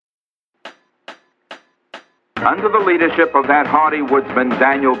Under the leadership of that hardy woodsman,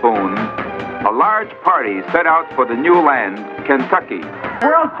 Daniel Boone, a large party set out for the new land, Kentucky.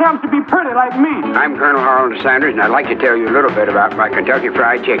 World champs to be pretty like me. I'm Colonel Harold Sanders, and I'd like to tell you a little bit about my Kentucky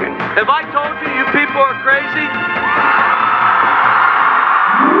Fried Chicken. Have I told you you people are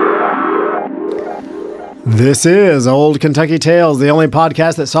crazy? This is Old Kentucky Tales, the only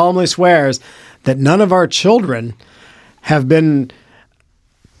podcast that solemnly swears that none of our children have been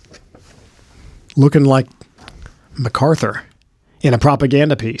looking like MacArthur in a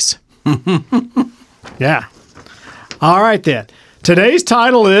propaganda piece. Yeah. All right, then. Today's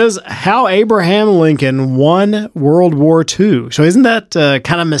title is How Abraham Lincoln Won World War II. So isn't that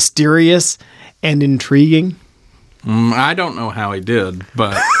kind of mysterious and intriguing? I don't know how he did,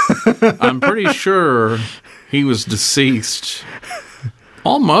 but I'm pretty sure he was deceased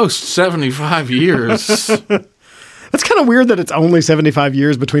almost 75 years. That's kind of weird that it's only 75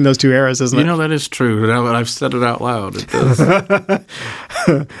 years between those two eras, isn't it? You know, that is true. Now that I've said it out loud, it does.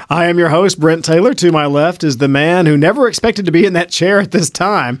 I am your host, Brent Taylor. To my left is the man who never expected to be in that chair at this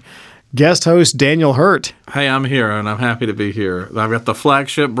time, guest host Daniel Hurt. Hey, I'm here, and I'm happy to be here. I've got the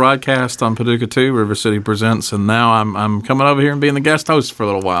flagship broadcast on Paducah 2, River City Presents, and now I'm coming over here and being the guest host for a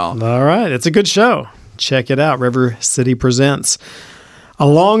little while. All right. It's a good show. Check it out, River City Presents.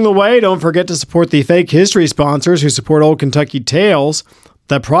 Along the way, don't forget to support the fake history sponsors who support Old Kentucky Tales.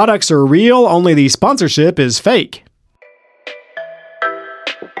 The products are real, only the sponsorship is fake.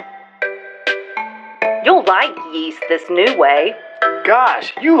 You'll like yeast this new way.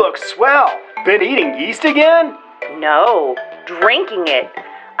 Gosh, you look swell. Been eating yeast again? No, drinking it.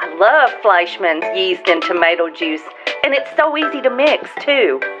 I love Fleischmann's yeast and tomato juice, and it's so easy to mix,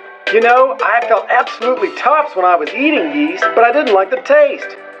 too. You know, I felt absolutely tops when I was eating yeast, but I didn't like the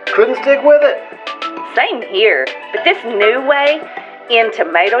taste. Couldn't stick with it. Same here, but this new way in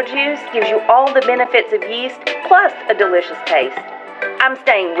tomato juice gives you all the benefits of yeast, plus a delicious taste. I'm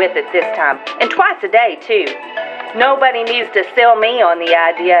staying with it this time, and twice a day, too. Nobody needs to sell me on the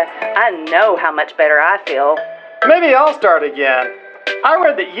idea. I know how much better I feel. Maybe I'll start again. I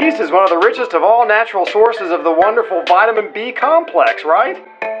read that yeast is one of the richest of all natural sources of the wonderful vitamin B complex, right?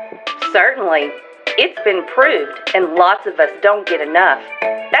 Certainly. It's been proved, and lots of us don't get enough.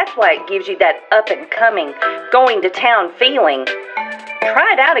 That's why it gives you that up-and-coming, going-to-town feeling.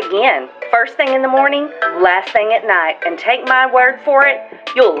 Try it out again. First thing in the morning, last thing at night, and take my word for it,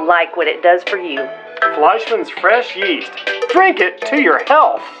 you'll like what it does for you. Fleischmann's fresh yeast. Drink it to your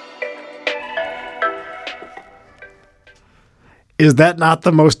health. Is that not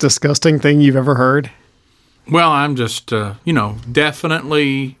the most disgusting thing you've ever heard? Well, I'm just,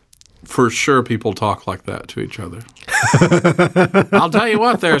 definitely, for sure, people talk like that to each other. I'll tell you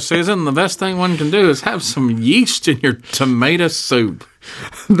what there, Susan, the best thing one can do is have some yeast in your tomato soup.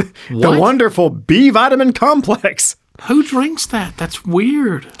 The wonderful B vitamin complex. Who drinks that? That's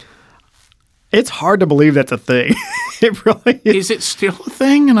weird. It's hard to believe that's a thing. It really is. Is it still a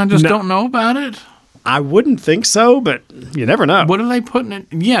thing and I just don't know about it? I wouldn't think so, but you never know. What are they putting it?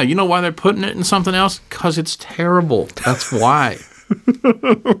 Yeah, you know why they're putting it in something else? Because it's terrible. That's why.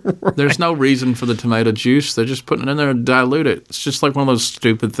 Right. There's no reason for the tomato juice. They're just putting it in there to dilute it. It's just like one of those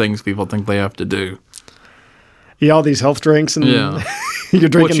stupid things people think they have to do. Yeah, all these health drinks, and you're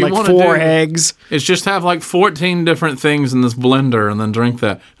drinking like 4 eggs. It's just have like 14 different things in this blender and then drink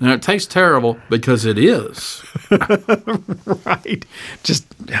that. Now, it tastes terrible because it is. Right. Just,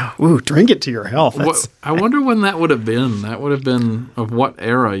 drink it to your health. I wonder when that would have been. That would have been of what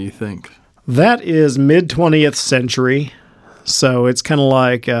era, you think? That is mid-20th century. So it's kind of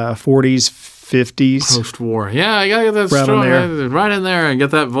like 40s, 50s. Post-war. Yeah, I got to get that right in there and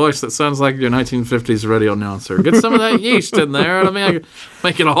get that voice that sounds like your 1950s radio announcer. Get some of that yeast in there.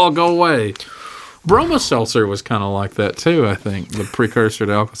 Make it all go away. Broma seltzer was kind of like that too, I think, the precursor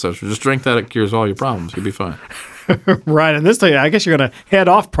to Alka-Seltzer. Just drink that, it cures all your problems. You'll be fine. Right, and this thing, I guess you're going to head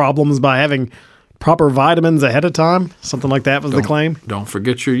off problems by having proper vitamins ahead of time. Something like that was the claim. Don't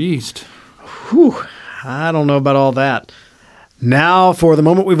forget your yeast. Whew, I don't know about all that. Now for the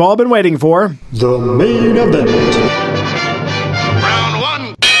moment we've all been waiting for. The main event. Round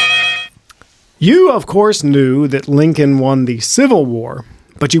one. You, of course, knew that Lincoln won the Civil War,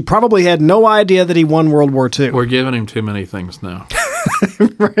 but you probably had no idea that he won World War II. We're giving him too many things now.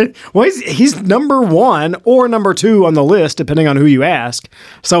 Right? Well, he's number 1 or number 2 on the list, depending on who you ask.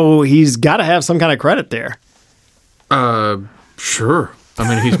 So he's got to have some kind of credit there. Sure. I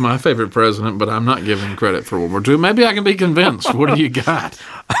mean, he's my favorite president, but I'm not giving him credit for World War II. Maybe I can be convinced. What do you got?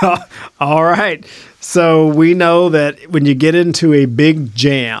 All right. So we know that when you get into a big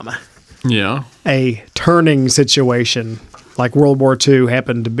jam, a turning situation like World War II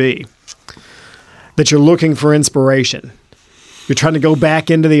happened to be, that you're looking for inspiration. You're trying to go back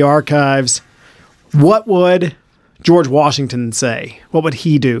into the archives. What would George Washington say? What would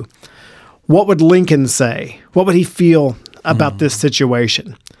he do? What would Lincoln say? What would he feel about this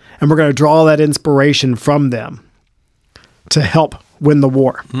situation? And we're going to draw that inspiration from them to help win the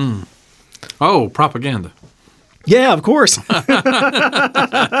war. Oh, propaganda. Yeah, of course.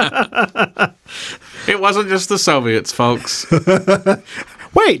 It wasn't just the Soviets, folks.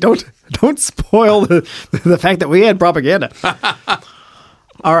 Wait, don't spoil the fact that we had propaganda.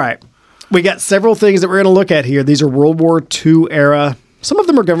 All right. We got several things that we're going to look at here. These are World War II era. Some of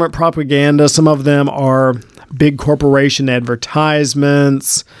them are government propaganda. Some of them are big corporation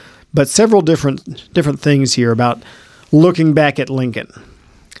advertisements. But several different things here about looking back at Lincoln,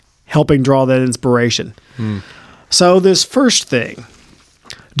 helping draw that inspiration. So this first thing,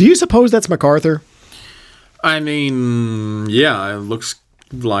 do you suppose that's MacArthur? I mean, yeah, it looks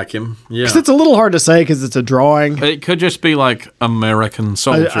like him. Yeah, Because it's a little hard to say because it's a drawing. it could just be like American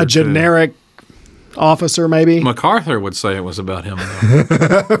soldier. A generic officer, maybe. MacArthur would say it was about him,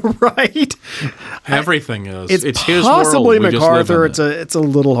 though. Right. Everything is. It's his possibly world. We just live MacArthur. in it. It's a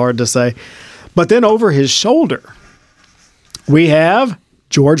little hard to say. But then over his shoulder, we have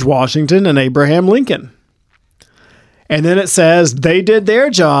George Washington and Abraham Lincoln. And then it says, they did their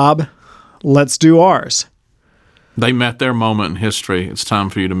job, let's do ours. They met their moment in history. It's time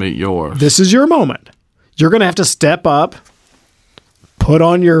for you to meet yours. This is your moment. You're going to have to step up, put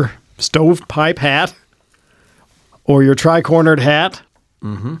on your stovepipe hat or your tri-cornered hat,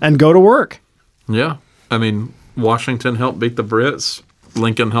 and go to work. Yeah. I mean, Washington helped beat the Brits.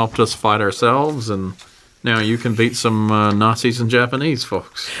 Lincoln helped us fight ourselves. And now you can beat some Nazis and Japanese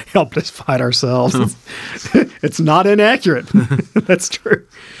folks. Helped us fight ourselves. It's not inaccurate. That's true.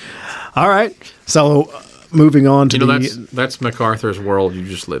 All right. So moving on to that's MacArthur's world. You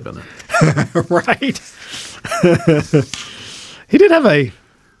just live in it. Right. He did have a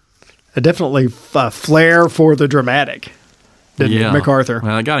definitely flair for the dramatic, didn't MacArthur?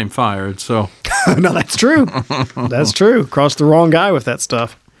 Well, I got him fired, so. No, that's true. That's true. Crossed the wrong guy with that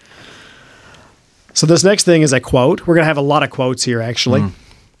stuff. So this next thing is a quote. We're going to have a lot of quotes here, actually.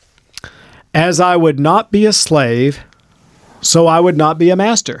 As I would not be a slave, so I would not be a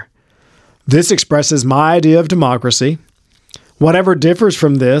master. This expresses my idea of democracy. Whatever differs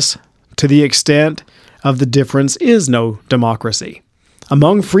from this, to the extent of the difference, is no democracy.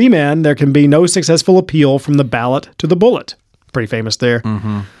 Among free men, there can be no successful appeal from the ballot to the bullet. Pretty famous there.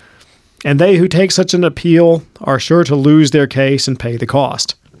 And they who take such an appeal are sure to lose their case and pay the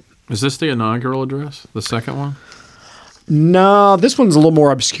cost. Is this the inaugural address, the second one? No, this one's a little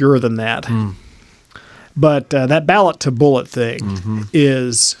more obscure than that. But that ballot to bullet thing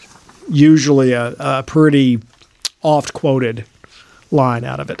is usually a pretty oft-quoted line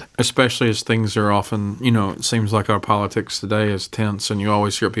out of it. Especially as things are often, it seems like our politics today is tense, and you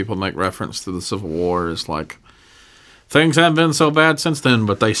always hear people make reference to the Civil War as like, things haven't been so bad since then,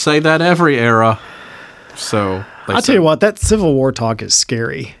 but they say that every era. So I'll tell you what, that Civil War talk is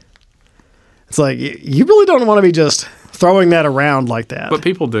scary. It's like, you really don't want to be just throwing that around like that. But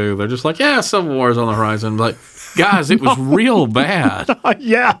people do. They're just like, yeah, Civil War is on the horizon. Like, guys, it was real bad.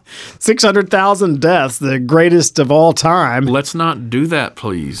 Yeah, 600,000 deaths, the greatest of all time. Let's not do that,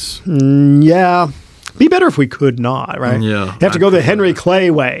 please. Yeah. Be better if we could not, right? Yeah. You have to go the Henry Clay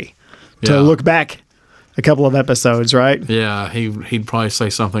way to look back a couple of episodes, right? Yeah, he'd probably say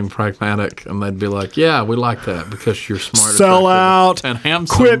something pragmatic, and they'd be like, yeah, we like that because you're smart, sell out, and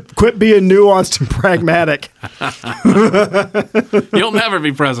handsome. Quit being nuanced and pragmatic. You'll never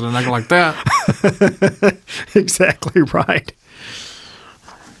be president acting like that. Exactly right.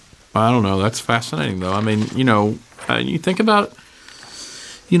 I don't know. That's fascinating, though. I mean, you think about,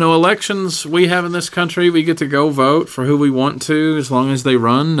 elections we have in this country, we get to go vote for who we want to as long as they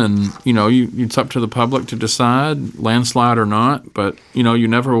run. And, it's up to the public to decide, landslide or not. But, you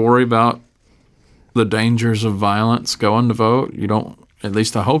never worry about the dangers of violence going to vote. You don't, at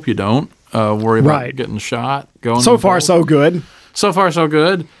least I hope you don't, worry about getting shot. So far, so good. So far, so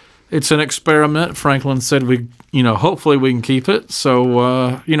good. It's an experiment. Franklin said hopefully we can keep it.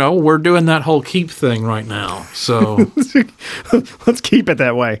 So, we're doing that whole keep thing right now. So let's keep it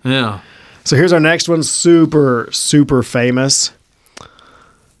that way. Yeah. So here's our next one. Super, super famous.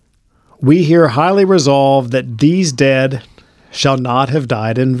 We here highly resolve that these dead shall not have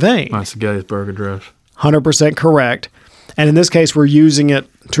died in vain. That's the Gettysburg Address. 100% correct. And in this case, we're using it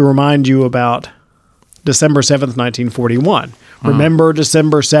to remind you about December 7th, 1941. Remember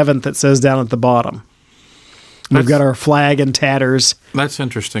December 7th, it says down at the bottom. We've got our flag in tatters. That's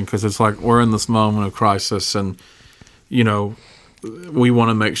interesting because it's like we're in this moment of crisis and, we want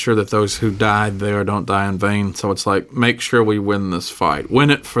to make sure that those who died there don't die in vain. So it's like, make sure we win this fight. Win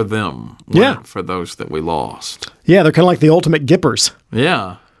it for them. Win it for those that we lost. Yeah, they're kind of like the ultimate gippers.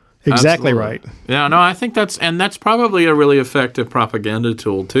 Yeah. Exactly absolutely. right. Yeah, no, I think that's probably a really effective propaganda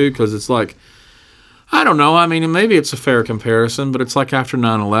tool, too, because it's like, I don't know. I mean, maybe it's a fair comparison, but it's like after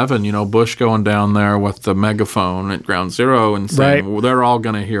 9/11, Bush going down there with the megaphone at Ground Zero and saying, well, they're all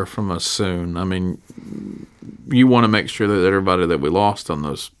going to hear from us soon. I mean, you want to make sure that everybody that we lost on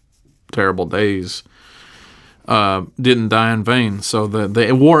those terrible days didn't die in vain. So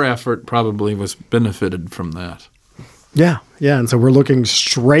the war effort probably was benefited from that. Yeah, and so we're looking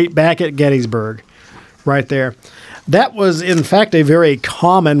straight back at Gettysburg right there. That was, in fact, a very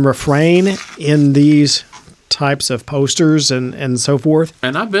common refrain in these types of posters and so forth.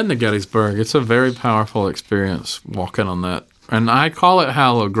 And I've been to Gettysburg. It's a very powerful experience walking on that. And I call it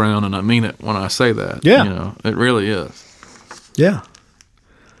hallowed ground, and I mean it when I say that. Yeah. It really is. Yeah.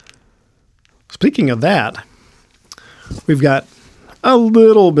 Speaking of that, we've got a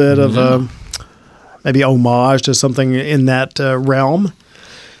little bit of a maybe homage to something in that realm.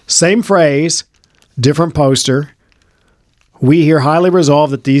 Same phrase, different poster. We here highly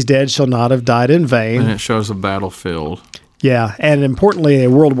resolve that these dead shall not have died in vain. And it shows a battlefield. Yeah, and importantly, a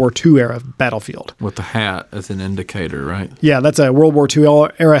World War II era battlefield. With the hat as an indicator, right? Yeah, that's a World War II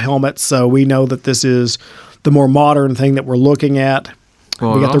era helmet, so we know that this is the more modern thing that we're looking at.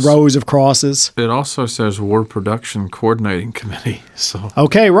 Well, we got the rows of crosses. It also says War Production Coordinating Committee. So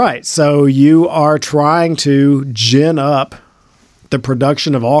okay, right. So you are trying to gin up the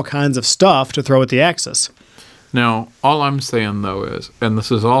production of all kinds of stuff to throw at the Axis. Now, all I'm saying, though, is, and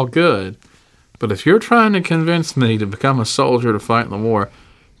this is all good, but if you're trying to convince me to become a soldier to fight in the war,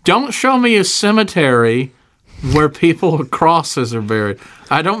 don't show me a cemetery where people's crosses are buried.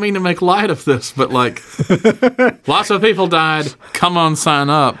 I don't mean to make light of this, but, like, lots of people died, come on, sign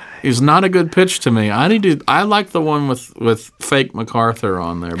up, is not a good pitch to me. I like the one with fake MacArthur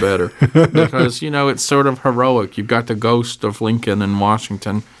on there better because, it's sort of heroic. You've got the ghost of Lincoln in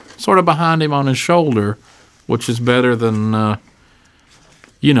Washington sort of behind him on his shoulder, which is better than,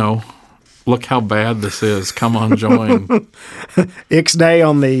 look how bad this is. Come on, join. Ixnay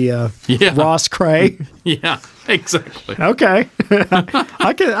on the Ross Cray. Yeah, exactly. Okay.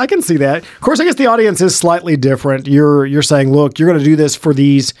 I can see that. Of course, I guess the audience is slightly different. You're saying, look, you're going to do this for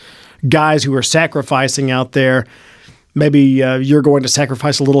these guys who are sacrificing out there. Maybe you're going to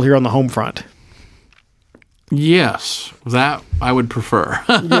sacrifice a little here on the home front. Yes, that I would prefer.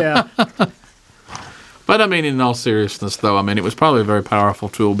 Yeah. But, I mean, in all seriousness, though, it was probably a very powerful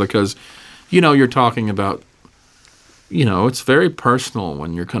tool because, you're talking about, it's very personal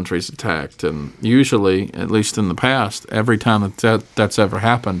when your country's attacked. And usually, at least in the past, every time that's ever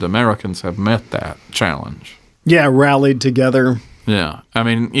happened, Americans have met that challenge. Yeah, rallied together. Yeah.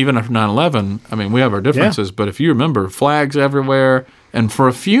 Even after 9/11, we have our differences. Yeah. But if you remember, flags everywhere. And for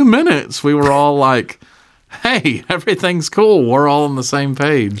a few minutes, we were all like, hey, everything's cool. We're all on the same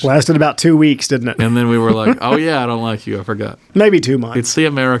page. Lasted about 2 weeks, didn't it? And then we were like, oh, yeah, I don't like you. I forgot. Maybe 2 months. It's the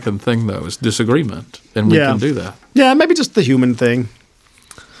American thing, though, is disagreement. And we can do that. Yeah, maybe just the human thing.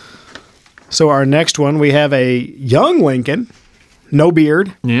 So our next one, we have a young Lincoln, no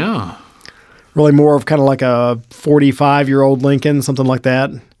beard. Yeah. Really more of kind of like a 45-year-old Lincoln, something like that.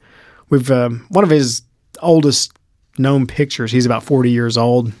 We've one of his oldest known pictures. He's about 40 years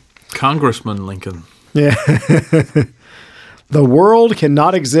old. Congressman Lincoln. Yeah. The world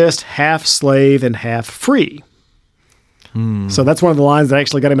cannot exist half slave and half free. So that's one of the lines that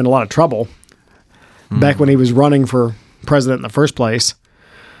actually got him in a lot of trouble back when he was running for president in the first place.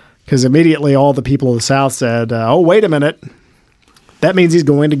 Because immediately all the people of the South said, oh, wait a minute. That means he's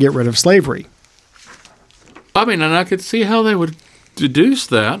going to get rid of slavery. And I could see how they would deduce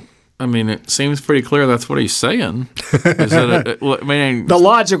that. It seems pretty clear that's what he's saying. The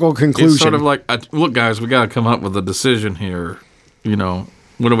logical conclusion. It's sort of like, look, guys, we got to come up with a decision here.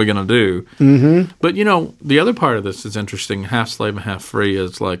 What are we going to do? Mm-hmm. But, the other part of this is interesting. Half slave and half free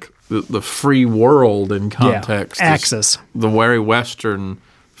is like the free world in context. Yeah, Axis. The very Western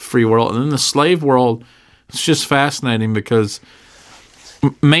free world. And then the slave world, it's just fascinating because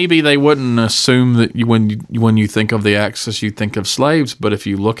maybe they wouldn't assume that when you think of the Axis, you think of slaves. But if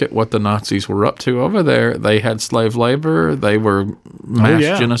you look at what the Nazis were up to over there, they had slave labor. They were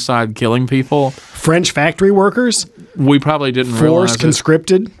mass genocide, killing people. French factory workers. We probably didn't realize forced,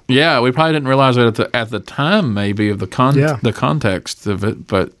 conscripted. Yeah, we probably didn't realize it at the time, maybe, of the context of it.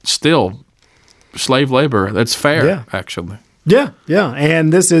 But still, slave labor, that's fair, actually. Yeah.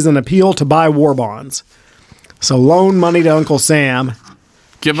 And this is an appeal to buy war bonds. So loan money to Uncle Sam.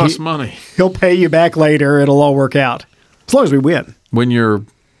 Give us money. He'll pay you back later. It'll all work out. As long as we win. When you're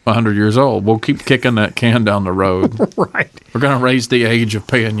 100 years old, we'll keep kicking that can down the road. Right. We're going to raise the age of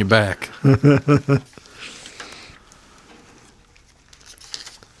paying you back.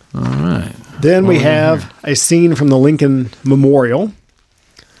 All right. Then we have a scene from the Lincoln Memorial.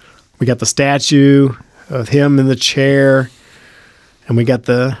 We got the statue of him in the chair, and we got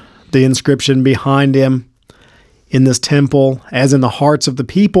the inscription behind him in this temple, as in the hearts of the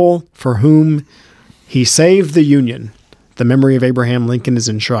people for whom he saved the Union. The memory of Abraham Lincoln is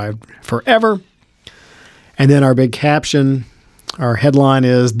enshrined forever. And then our big caption, our headline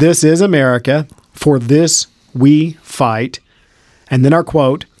is, "This is America, for this we fight." And then our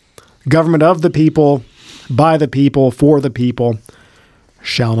quote, "Government of the people, by the people, for the people,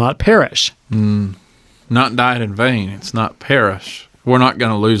 shall not perish." Not died in vain. It's not perish. We're not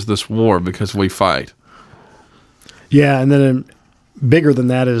going to lose this war because we fight. Yeah, and then bigger than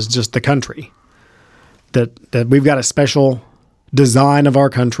that is just the country. That we've got a special design of our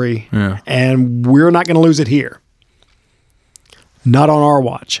country, and we're not going to lose it here. Not on our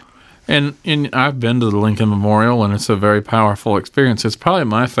watch. And I've been to the Lincoln Memorial, and it's a very powerful experience. It's probably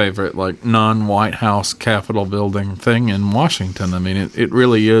my favorite, like, non-White House Capitol building thing in Washington. I mean, it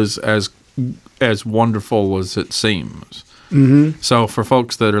really is as wonderful as it seems. Mm-hmm. So for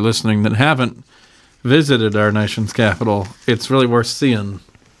folks that are listening that haven't visited our nation's capital, it's really worth seeing.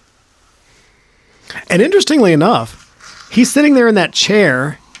 And interestingly enough, he's sitting there in that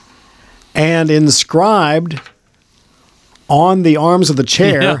chair, and inscribed on the arms of the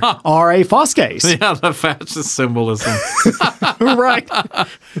chair are a Foscase. Yeah, the fascist symbolism. Right.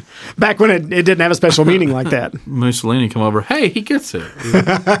 Back when it didn't have a special meaning like that. Mussolini come over. Hey, he gets it.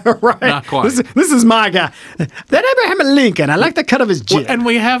 Right. Not quite. This is my guy. That Abraham Lincoln. I like the cut of his jib. And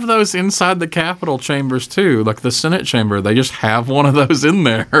we have those inside the Capitol chambers, too. Like the Senate chamber. They just have one of those in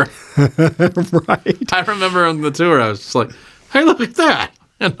there. Right. I remember on the tour, I was just like, hey, look at that.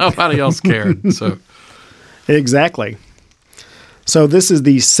 And nobody else cared. So Exactly. So this is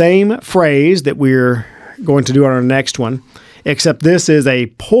the same phrase that we're going to do on our next one, except this is a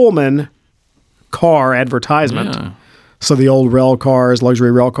Pullman car advertisement. Yeah. So the old rail cars,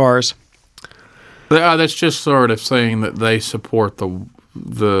 luxury rail cars. That's just sort of saying that they support the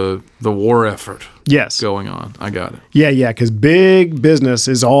war effort going on. I got it. Yeah, because big business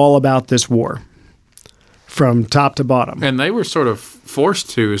is all about this war from top to bottom. And they were sort of forced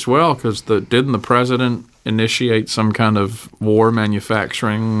to as well, because didn't the president initiate some kind of war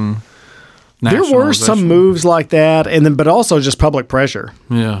manufacturing? There were some moves like that, but also just public pressure.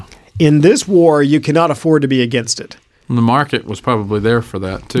 Yeah. In this war, you cannot afford to be against it. And the market was probably there for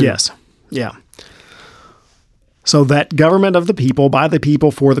that, too. Yes. Yeah. So that government of the people, by the people,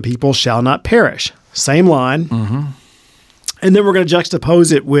 for the people, shall not perish. Same line. Mm-hmm. And then we're going to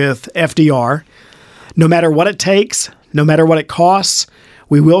juxtapose it with FDR. No matter what it takes, no matter what it costs,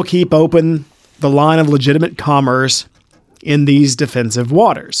 we will keep open the line of legitimate commerce in these defensive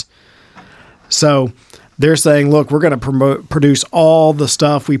waters. So they're saying, look, we're going to produce all the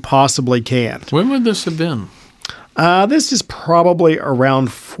stuff we possibly can. When would this have been? This is probably around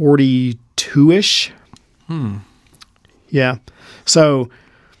 42-ish. Yeah. So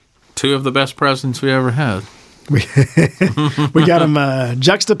 2 of the best presidents we ever had. we got them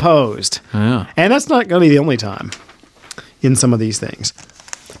juxtaposed. Yeah. And that's not going to be the only time in some of these things.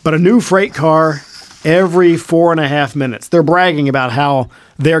 But a new freight car every 4.5 minutes. They're bragging about how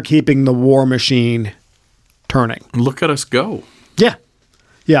they're keeping the war machine turning. Look at us go. Yeah.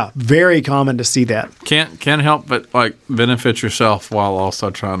 Yeah. Very common to see that. Can't help but like benefit yourself while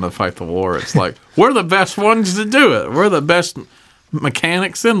also trying to fight the war. It's like, we're the best ones to do it. We're the best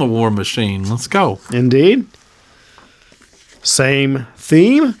mechanics in the war machine. Let's go. Indeed. Same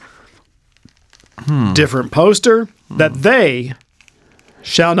theme. Different poster. That they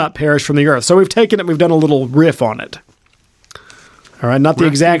shall not perish from the earth. So we've taken it, we've done a little riff on it. All right, not the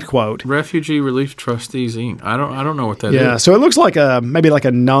exact quote. Refugee Relief Trustees Inc. I don't know what that is. Yeah, so it looks like maybe like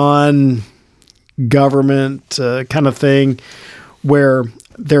a non-government kind of thing where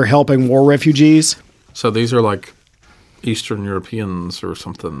they're helping war refugees. So these are like Eastern Europeans or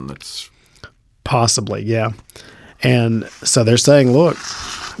something that's... Possibly, yeah. And so they're saying, look,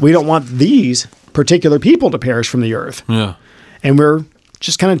 we don't want these particular people to perish from the earth. Yeah. And we're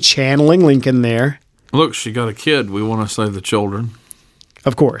just kind of channeling Lincoln there. Look, she got a kid. We want to save the children.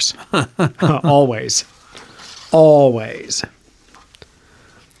 Of course. Always. Always.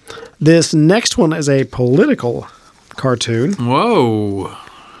 This next one is a political cartoon. Whoa.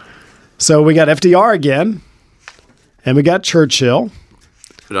 So we got FDR again, and we got Churchill.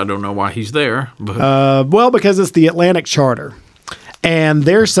 I don't know why he's there. But. Well, because it's the Atlantic Charter. And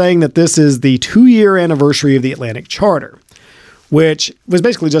they're saying that this is the 2-year anniversary of the Atlantic Charter. which was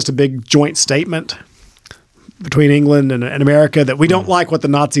basically just a big joint statement between England and America that we don't like what the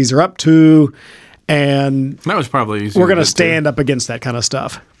Nazis are up to, and that was probably easy. We're going to stand up against that kind of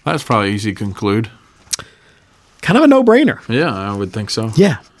stuff. That's probably easy to conclude. Kind of a no-brainer. Yeah, I would think so.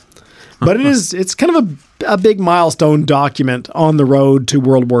 Yeah. But it's kind of a big milestone document on the road to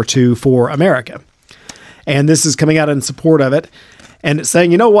World War II for America. And this is coming out in support of it. And it's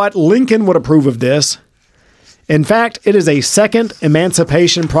saying, you know what? Lincoln would approve of this. In fact, it is a second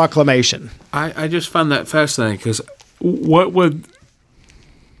Emancipation Proclamation. I just find that fascinating because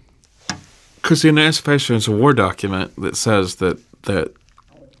because the Emancipation is a war document that says that the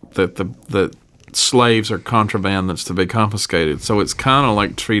slaves are contraband that's to be confiscated. So it's kind of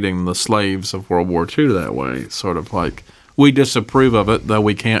like treating the slaves of World War II that way. Sort of like we disapprove of it, though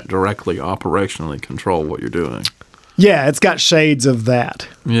we can't directly operationally control what you're doing. Yeah, it's got shades of that.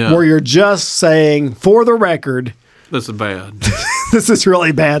 Yeah. Where you're just saying, for the record, this is bad. This is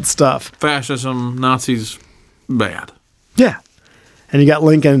really bad stuff. Fascism, Nazis, bad. Yeah. And you got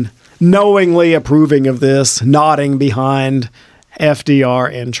Lincoln knowingly approving of this, nodding behind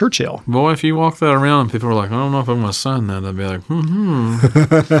FDR and Churchill. Boy, if you walk that around and people are like, I don't know if I'm going to sign that, I'd be like,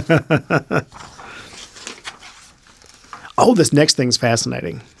 Oh, this next thing's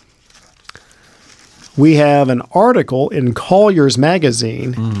fascinating. We have an article in Collier's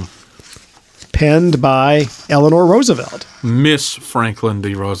magazine penned by Eleanor Roosevelt. Miss Franklin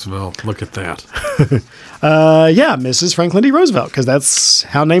D. Roosevelt. Look at that. Yeah, Mrs. Franklin D. Roosevelt, because that's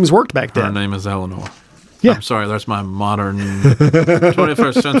how names worked back then. Her name is Eleanor. Yeah. I'm sorry, that's my modern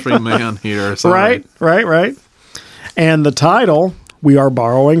 21st century man here. Sorry. Right. And the title, we are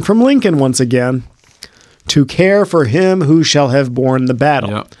borrowing from Lincoln once again, to care for him who shall have borne the battle.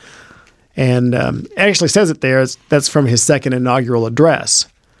 Yep. And it actually says it there. That's from his second inaugural address.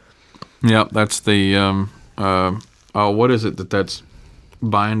 Yep, that's the, what is it that's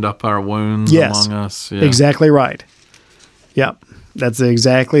bind up our wounds among us? Yeah. Exactly right. Yep, that's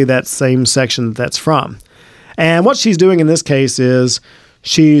exactly that same section that's from. And what she's doing in this case is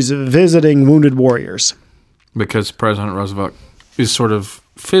she's visiting wounded warriors. Because President Roosevelt is sort of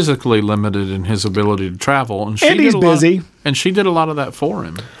physically limited in his ability to travel. And he's busy. And she did a lot of that for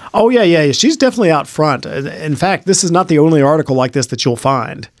him. Oh, yeah. She's definitely out front. In fact, this is not the only article like this that you'll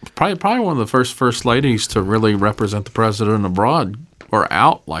find. Probably one of the first ladies to really represent the president abroad or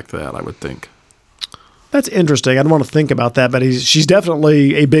out like that, I would think. That's interesting. I don't want to think about that, but she's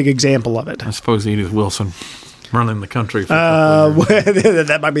definitely a big example of it. I suppose Edith Wilson running the country for a couple of years.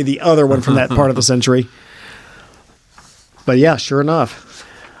 That might be the other one from that part of the century. But yeah, sure enough.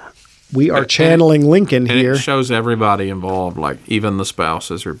 We are channeling Lincoln here. It shows everybody involved, like even the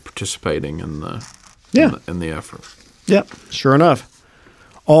spouses are participating in the effort. Yep, sure enough.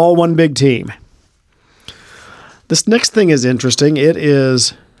 All one big team. This next thing is interesting. It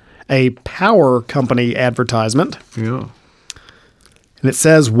is a power company advertisement. Yeah. And it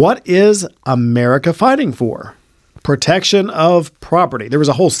says, what is America fighting for? Protection of property. There was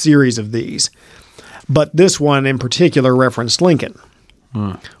a whole series of these. But this one in particular referenced Lincoln.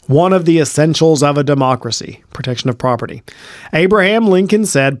 One of the essentials of a democracy, protection of property. Abraham Lincoln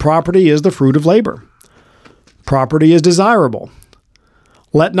said, property is the fruit of labor. Property is desirable.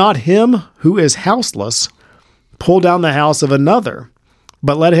 Let not him who is houseless pull down the house of another,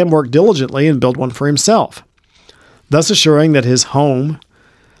 but let him work diligently and build one for himself, thus assuring that his home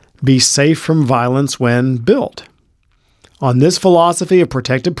be safe from violence when built. On this philosophy of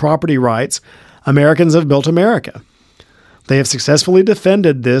protected property rights, Americans have built America. They have successfully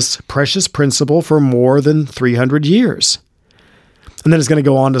defended this precious principle for more than 300 years. And then it's going to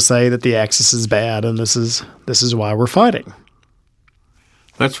go on to say that the Axis is bad and this is why we're fighting.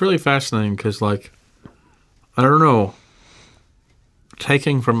 That's really fascinating because, I don't know,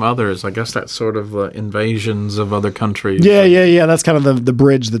 taking from others, I guess that's sort of invasions of other countries. Yeah. That's kind of the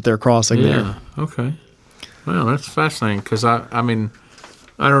bridge that they're crossing there. Yeah, okay. Well, that's fascinating because, I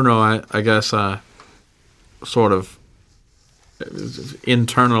don't know, I guess I sort of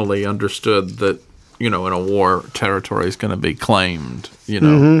internally understood that, in a war, territory is going to be claimed,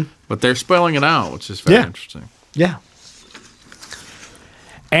 But they're spelling it out, which is very interesting. Yeah.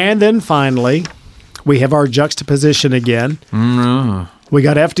 And then finally, we have our juxtaposition again. We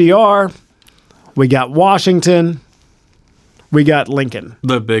got FDR, we got Washington, we got Lincoln.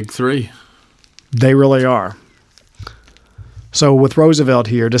 The big three. They really are. So with Roosevelt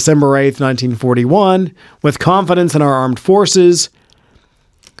here, December 8th, 1941, with confidence in our armed forces,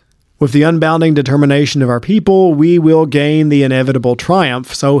 with the unbounding determination of our people, we will gain the inevitable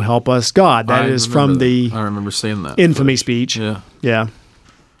triumph, so help us God. That is from the I remember seeing that infamy speech. Yeah.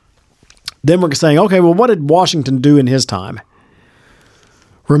 Then we're saying, okay, well, what did Washington do in his time?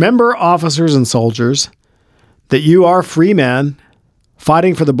 Remember, officers and soldiers, that you are free men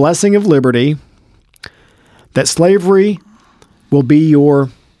fighting for the blessing of liberty, that slavery will be your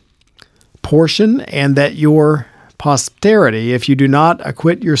portion, and that your posterity, if you do not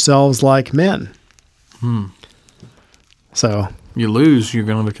acquit yourselves like men. So you lose, you're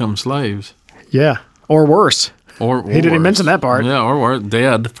going to become slaves. Yeah, or worse. Or he didn't worse. mention that part. Yeah, or worse,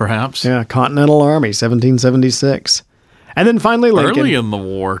 dead, perhaps. Yeah, Continental Army, 1776. And then finally Lincoln. Early in the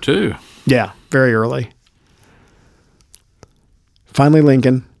war, too. Yeah, very early. Finally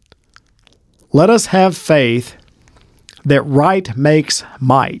Lincoln. Let us have faith that right makes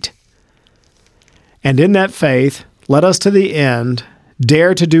might. And in that faith, let us to the end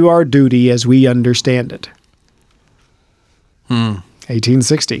dare to do our duty as we understand it.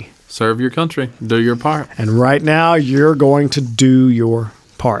 1860. Serve your country. Do your part. And right now, you're going to do your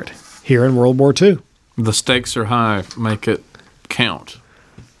part here in World War II. The stakes are high. Make it count.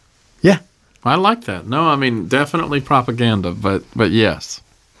 Yeah. I like that. No, I mean, definitely propaganda, but yes.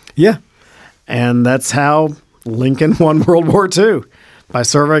 Yeah. And that's how Lincoln won World War II, by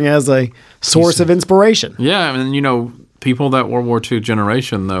serving as a source of inspiration. Yeah, I mean, you know, people that World War II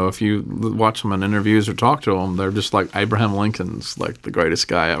generation, though, if you watch them in interviews or talk to them, they're just like Abraham Lincoln's like the greatest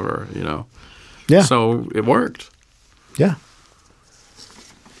guy ever, you know. Yeah. So it worked. Yeah.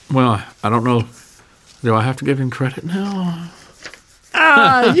 Well, I don't know. Do I have to give him credit now?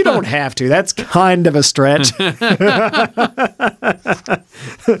 You don't have to. That's kind of a stretch.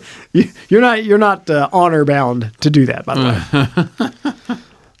 You're not honor bound to do that, by the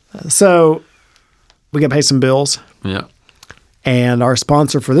way. So we got to pay some bills. Yeah. And our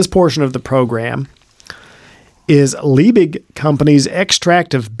sponsor for this portion of the program is Liebig Company's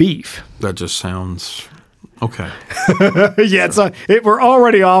extract of beef. That just sounds okay. Yeah, we're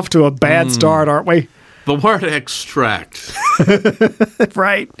already off to a bad start, aren't we? The word extract.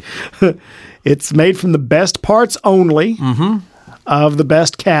 Right. It's made from the best parts only of the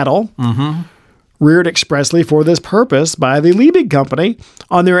best cattle, reared expressly for this purpose by the Liebig Company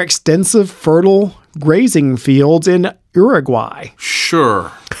on their extensive fertile grazing fields in Uruguay.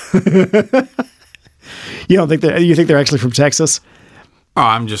 Sure. You think they're actually from Texas? Oh,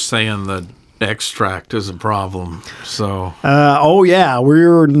 I'm just saying that extract is a problem. So. Oh yeah,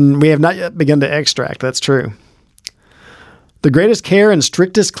 we have not yet begun to extract. That's true. The greatest care and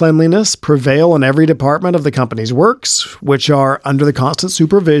strictest cleanliness prevail in every department of the company's works, which are under the constant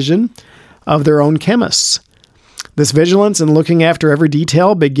supervision of their own chemists. This vigilance in looking after every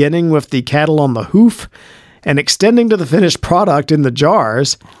detail, beginning with the cattle on the hoof and extending to the finished product in the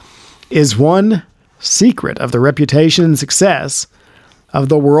jars, is one secret of the reputation and success of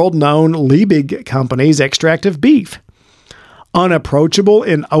the world-known Liebig Company's extract of beef. Unapproachable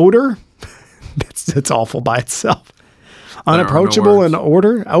in odor, that's awful by itself. Unapproachable in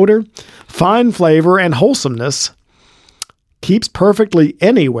odor, fine flavor, and wholesomeness, keeps perfectly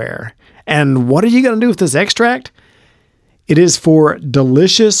anywhere. And what are you going to do with this extract? It is for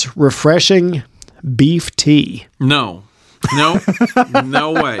delicious, refreshing beef tea. No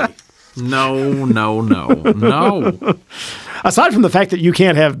way. No. Aside from the fact that you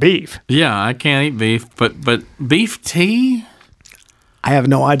can't have beef. Yeah, I can't eat beef, but beef tea? I have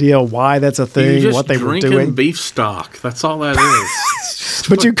no idea why that's a thing, what they were doing. Drinking beef stock. That's all that is.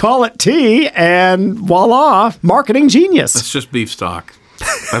 But you call it tea, and voila, marketing genius. It's just beef stock.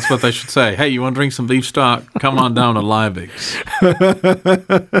 That's what they should say. Hey, you want to drink some beef stock? Come on down to Liebig's.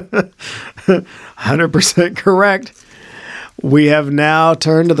 100% correct. We have now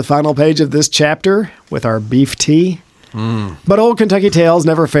turned to the final page of this chapter with our beef tea. But Old Kentucky Tales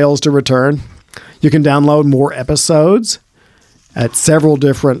never fails to return. You can download more episodes at several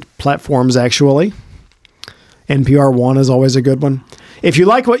different platforms, actually. NPR One is always a good one. If you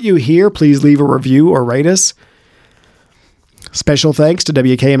like what you hear, please leave a review or rate us. Special thanks to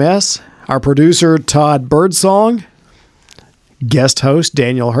WKMS, our producer, Todd Birdsong, guest host,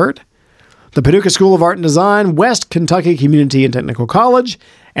 Daniel Hurt, the Paducah School of Art and Design, West Kentucky Community and Technical College,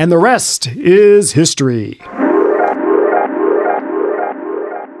 and the rest is history.